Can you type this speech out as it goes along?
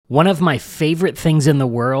One of my favorite things in the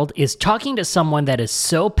world is talking to someone that is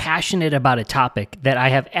so passionate about a topic that I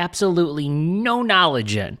have absolutely no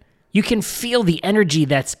knowledge in. You can feel the energy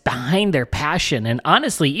that's behind their passion, and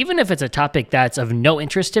honestly, even if it's a topic that's of no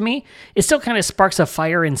interest to me, it still kind of sparks a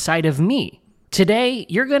fire inside of me. Today,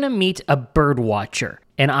 you're going to meet a bird watcher,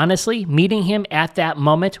 and honestly, meeting him at that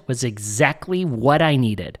moment was exactly what I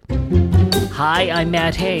needed. Hi, I'm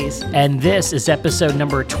Matt Hayes, and this is episode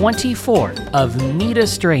number 24 of Meet a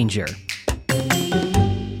Stranger.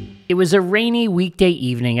 It was a rainy weekday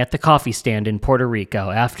evening at the coffee stand in Puerto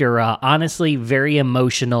Rico after a honestly very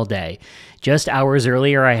emotional day. Just hours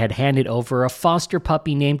earlier, I had handed over a foster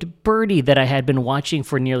puppy named Birdie that I had been watching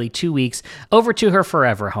for nearly 2 weeks over to her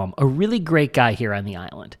forever home, a really great guy here on the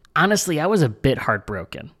island. Honestly, I was a bit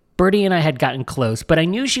heartbroken. Birdie and I had gotten close, but I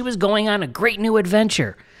knew she was going on a great new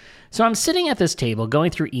adventure. So I'm sitting at this table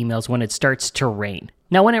going through emails when it starts to rain.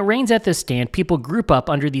 Now, when it rains at this stand, people group up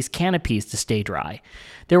under these canopies to stay dry.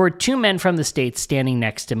 There were 2 men from the States standing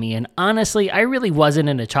next to me, and honestly, I really wasn't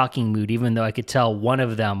in a talking mood, even though I could tell one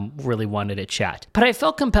of them really wanted to chat. But I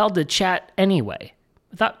felt compelled to chat anyway.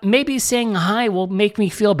 I thought maybe saying hi will make me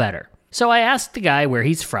feel better. So I asked the guy where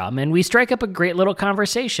he's from, and we strike up a great little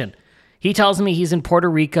conversation. He tells me he's in Puerto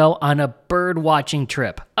Rico on a bird watching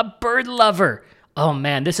trip. A bird lover. Oh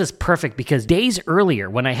man, this is perfect because days earlier,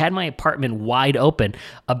 when I had my apartment wide open,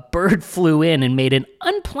 a bird flew in and made an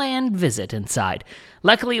unplanned visit inside.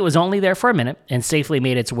 Luckily, it was only there for a minute and safely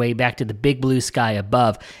made its way back to the big blue sky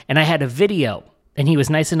above, and I had a video, and he was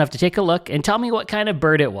nice enough to take a look and tell me what kind of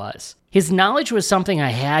bird it was. His knowledge was something I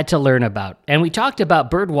had to learn about, and we talked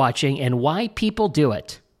about bird watching and why people do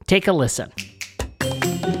it. Take a listen.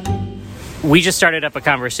 We just started up a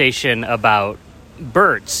conversation about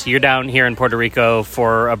birds. You're down here in Puerto Rico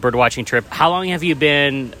for a bird watching trip. How long have you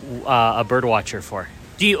been a bird watcher for?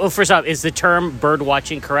 First off, is the term bird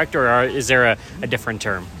watching correct, or is there a different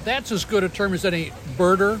term? That's as good a term as any.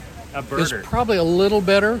 Birder. A birder is probably a little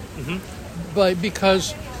better, but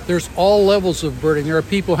because there's all levels of birding. There are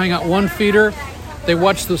people who hang out one feeder, they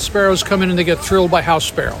watch the sparrows come in and they get thrilled by house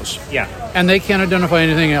sparrows. Yeah. And they can't identify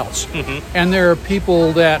anything else. And there are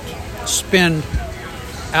people that spend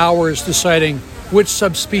hours deciding which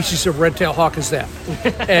subspecies of red-tailed hawk is that,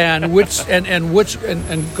 and which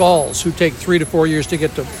gulls who take 3 to 4 years to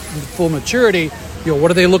get to full maturity. You know, what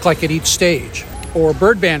do they look like at each stage? Or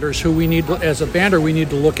bird banders, who we need as a bander, we need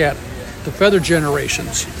to look at the feather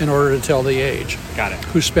generations in order to tell the age. Got it.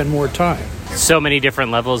 Who spend more time. So many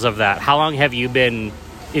different levels of that. How long have you been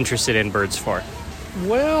interested in birds for?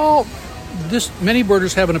 Well, many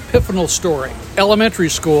birders have an epiphanal story. Elementary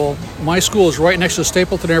school, my school is right next to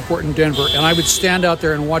Stapleton Airport in Denver, and I would stand out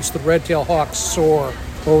there and watch the red-tailed hawks soar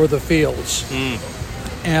over the fields.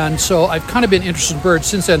 And so I've kind of been interested in birds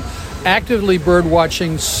since then, actively bird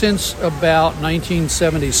watching since about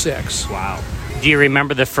 1976. Wow. Do you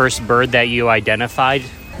remember the first bird that you identified?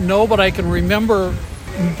 No, but I can remember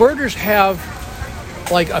birders have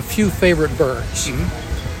like a few favorite birds.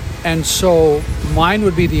 And so mine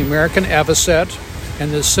would be the American avocet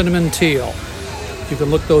and the cinnamon teal. You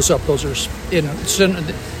can look those up. Those are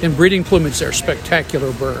in breeding plumage. They're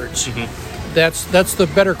spectacular birds. That's the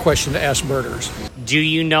better question to ask birders. Do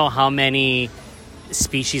you know how many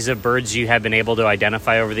species of birds you have been able to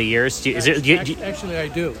identify over the years? Actually, I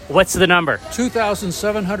do. What's the number?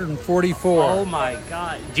 2,744. Oh my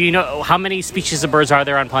God. Do you know how many species of birds are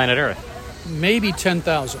there on planet Earth? Maybe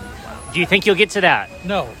 10,000. Do you think you'll get to that?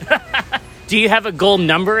 No. Do you have a goal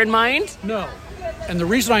number in mind? No. And the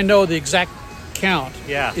reason I know the exact count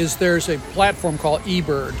is there's a platform called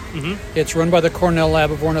eBird. It's run by the Cornell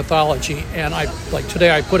Lab of Ornithology, and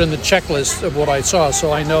today I put in the checklist of what I saw,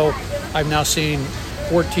 so I know I've now seen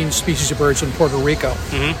 14 species of birds in Puerto Rico.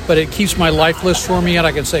 But it keeps my life list for me, and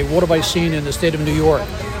I can say, what have I seen in the state of New York?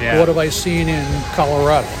 What have I seen in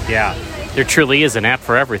Colorado? Yeah. There truly is an app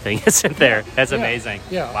for everything, isn't there? That's amazing.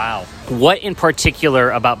 Yeah. Wow. What in particular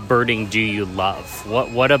about birding do you love?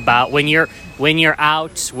 What about when you're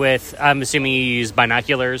out with, I'm assuming you use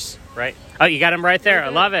binoculars, right? Oh, you got them right there. I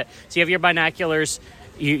love it. So you have your binoculars,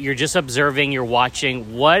 you're just observing, you're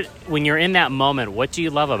watching. When you're in that moment, what do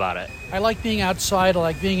you love about it? I like being outside, I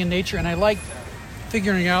like being in nature, and I like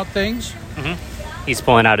figuring out things. He's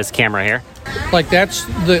pulling out his camera here. Like that's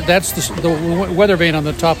the weather vane on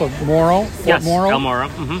the top of Morro, Fort Morro. El Morro.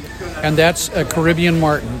 And that's a Caribbean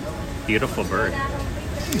martin. Beautiful bird.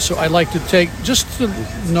 So I like to just to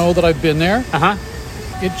know that I've been there.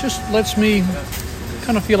 It just lets me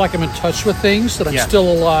kind of feel like I'm in touch with things, that I'm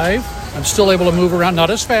still alive. I'm still able to move around, not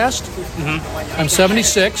as fast. I'm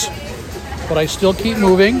 76, but I still keep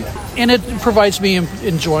moving. And it provides me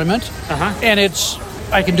enjoyment. And it's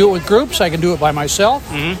I can do it with groups. I can do it by myself.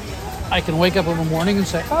 I can wake up in the morning and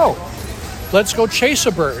say, oh, let's go chase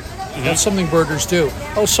a bird. That's something birders do.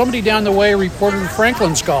 Oh, somebody down the way reported a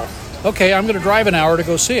Franklin skull. Okay, I'm going to drive an hour to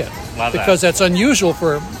go see it. Because that's unusual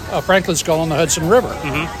for a Franklin skull on the Hudson River.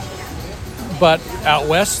 But out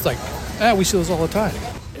west, like, we see those all the time.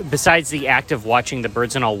 Besides the act of watching the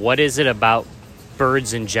birds and all, what is it about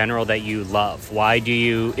birds in general that you love?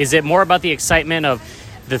 Is it more about the excitement of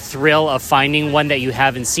the thrill of finding one that you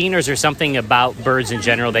haven't seen, or is there something about birds in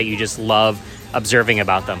general that you just love observing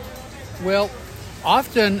about them? Well,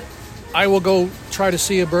 often I will go try to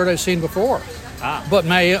see a bird I've seen before, but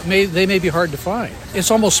they may be hard to find.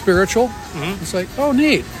 It's almost spiritual. It's like, oh,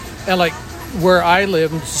 neat. And like where I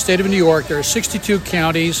live in the state of New York, there are 62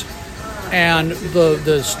 counties, and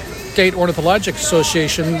the State Ornithologic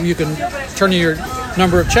Association, you can turn in your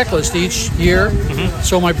number of checklists each year.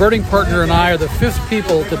 So my birding partner and I are the 5th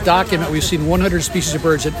people to document we've seen 100 species of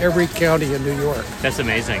birds in every county in New York. That's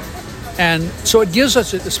amazing. And so it gives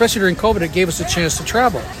us, especially during COVID, it gave us a chance to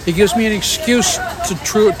travel. It gives me an excuse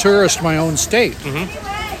to tourist my own state.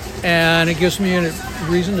 And it gives me a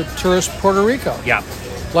reason to tourist Puerto Rico. Yeah.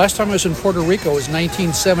 Last time I was in Puerto Rico was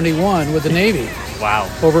 1971 with the Navy. Wow.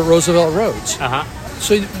 Over at Roosevelt Roads.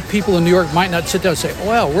 So people in New York might not sit down and say,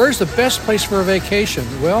 well, where's the best place for a vacation?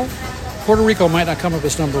 Well, Puerto Rico might not come up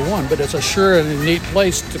as number one, but it's a sure and a neat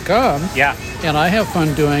place to come. Yeah. And I have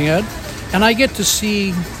fun doing it. And I get to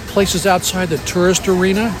see places outside the tourist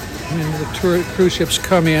arena. I mean, the cruise ships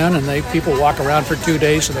come in and people walk around for 2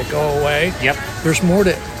 days and they go away. Yep. There's more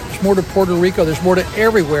to Puerto Rico. There's more to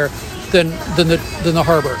everywhere than the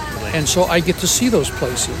harbor. And so I get to see those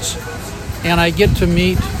places. And I get to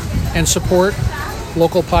meet and support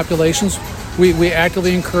local populations. We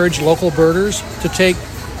actively encourage local birders to take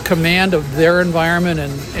command of their environment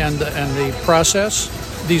and the process.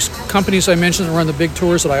 These companies I mentioned that run the big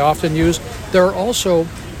tours that I often use, there are also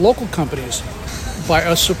local companies. By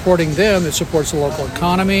us supporting them, it supports the local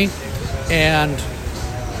economy and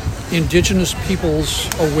indigenous people's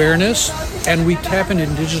awareness, and we tap into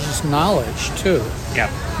indigenous knowledge too. Yeah.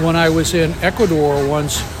 When I was in Ecuador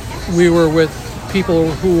once, we were with people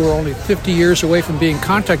who were only 50 years away from being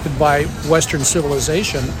contacted by Western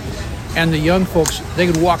civilization, and the young folks, they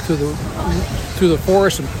could walk through the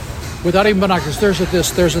forest and without even binoculars, there's a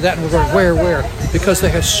this, there's a that, and we're going, where? Because they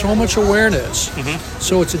have so much awareness.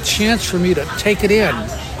 So it's a chance for me to take it in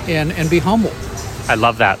and be humble. I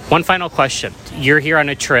love that. One final question. You're here on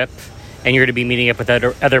a trip, and you're going to be meeting up with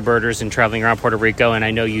other birders and traveling around Puerto Rico, and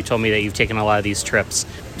I know you told me that you've taken a lot of these trips.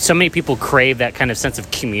 So many people crave that kind of sense of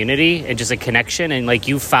community and just a connection, and like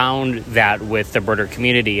you found that with the birder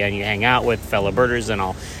community, and you hang out with fellow birders and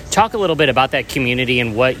all. Talk a little bit about that community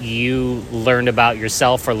and what you learned about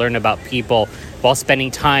yourself or learned about people while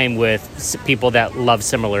spending time with people that love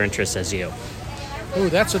similar interests as you. Oh,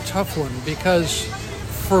 that's a tough one, because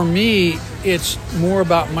for me, it's more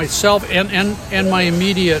about myself and my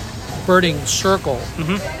immediate birding circle.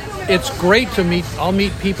 It's great to meet. I'll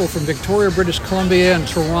meet people from Victoria, British Columbia, and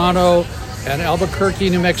Toronto, and Albuquerque,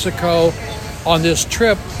 New Mexico on this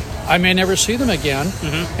trip. I may never see them again,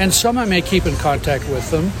 and some I may keep in contact with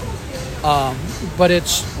them. But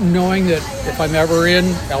it's knowing that if I'm ever in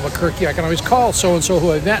Albuquerque, I can always call so-and-so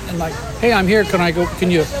who I met and like, hey, I'm here. Can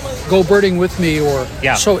you go birding with me? Or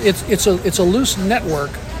yeah. So it's a loose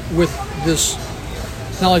network with this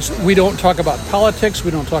knowledge. We don't talk about politics.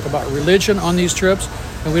 We don't talk about religion on these trips,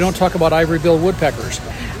 and we don't talk about ivory-billed woodpeckers.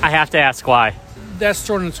 I have to ask why. That's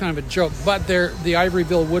sort of kind of a joke, but the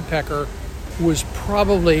ivory-billed woodpecker was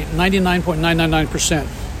probably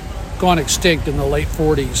 99.999% gone extinct in the late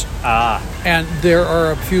 40s. And there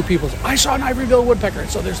are a few people, I saw an ivory-billed woodpecker.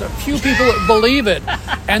 So there's a few people that believe it,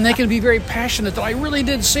 and they can be very passionate that I really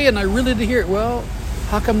did see it and I really did hear it. Well,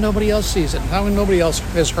 how come nobody else sees it? How come nobody else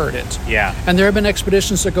has heard it? Yeah. And there have been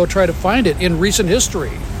expeditions that go try to find it in recent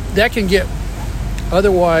history. That can get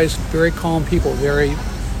otherwise very calm people very,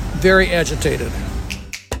 very agitated.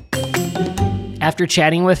 After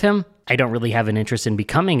chatting with him, I don't really have an interest in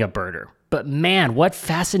becoming a birder. But man, what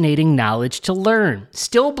fascinating knowledge to learn.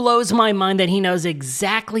 Still blows my mind that he knows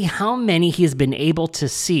exactly how many he's been able to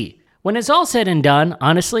see. When it's all said and done,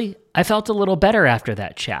 honestly, I felt a little better after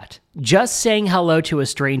that chat. Just saying hello to a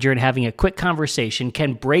stranger and having a quick conversation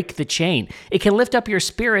can break the chain. It can lift up your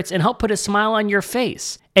spirits and help put a smile on your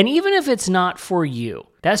face. And even if it's not for you,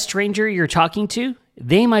 that stranger you're talking to,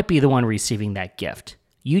 they might be the one receiving that gift.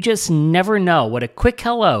 You just never know what a quick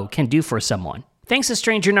hello can do for someone. Thanks to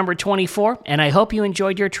stranger number 24, and I hope you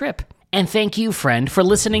enjoyed your trip. And thank you, friend, for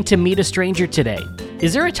listening to Meet a Stranger today.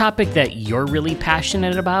 Is there a topic that you're really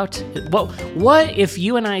passionate about? What if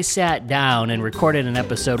you and I sat down and recorded an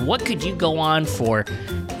episode? What could you go on for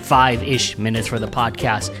 5-ish minutes for the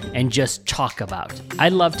podcast and just talk about?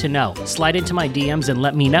 I'd love to know. Slide into my DMs and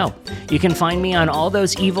let me know. You can find me on all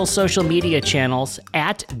those evil social media channels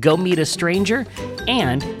at Go Meet a Stranger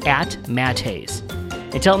and at Matt Hayes.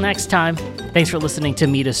 Until next time, thanks for listening to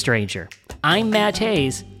Meet a Stranger. I'm Matt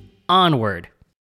Hayes. Onward.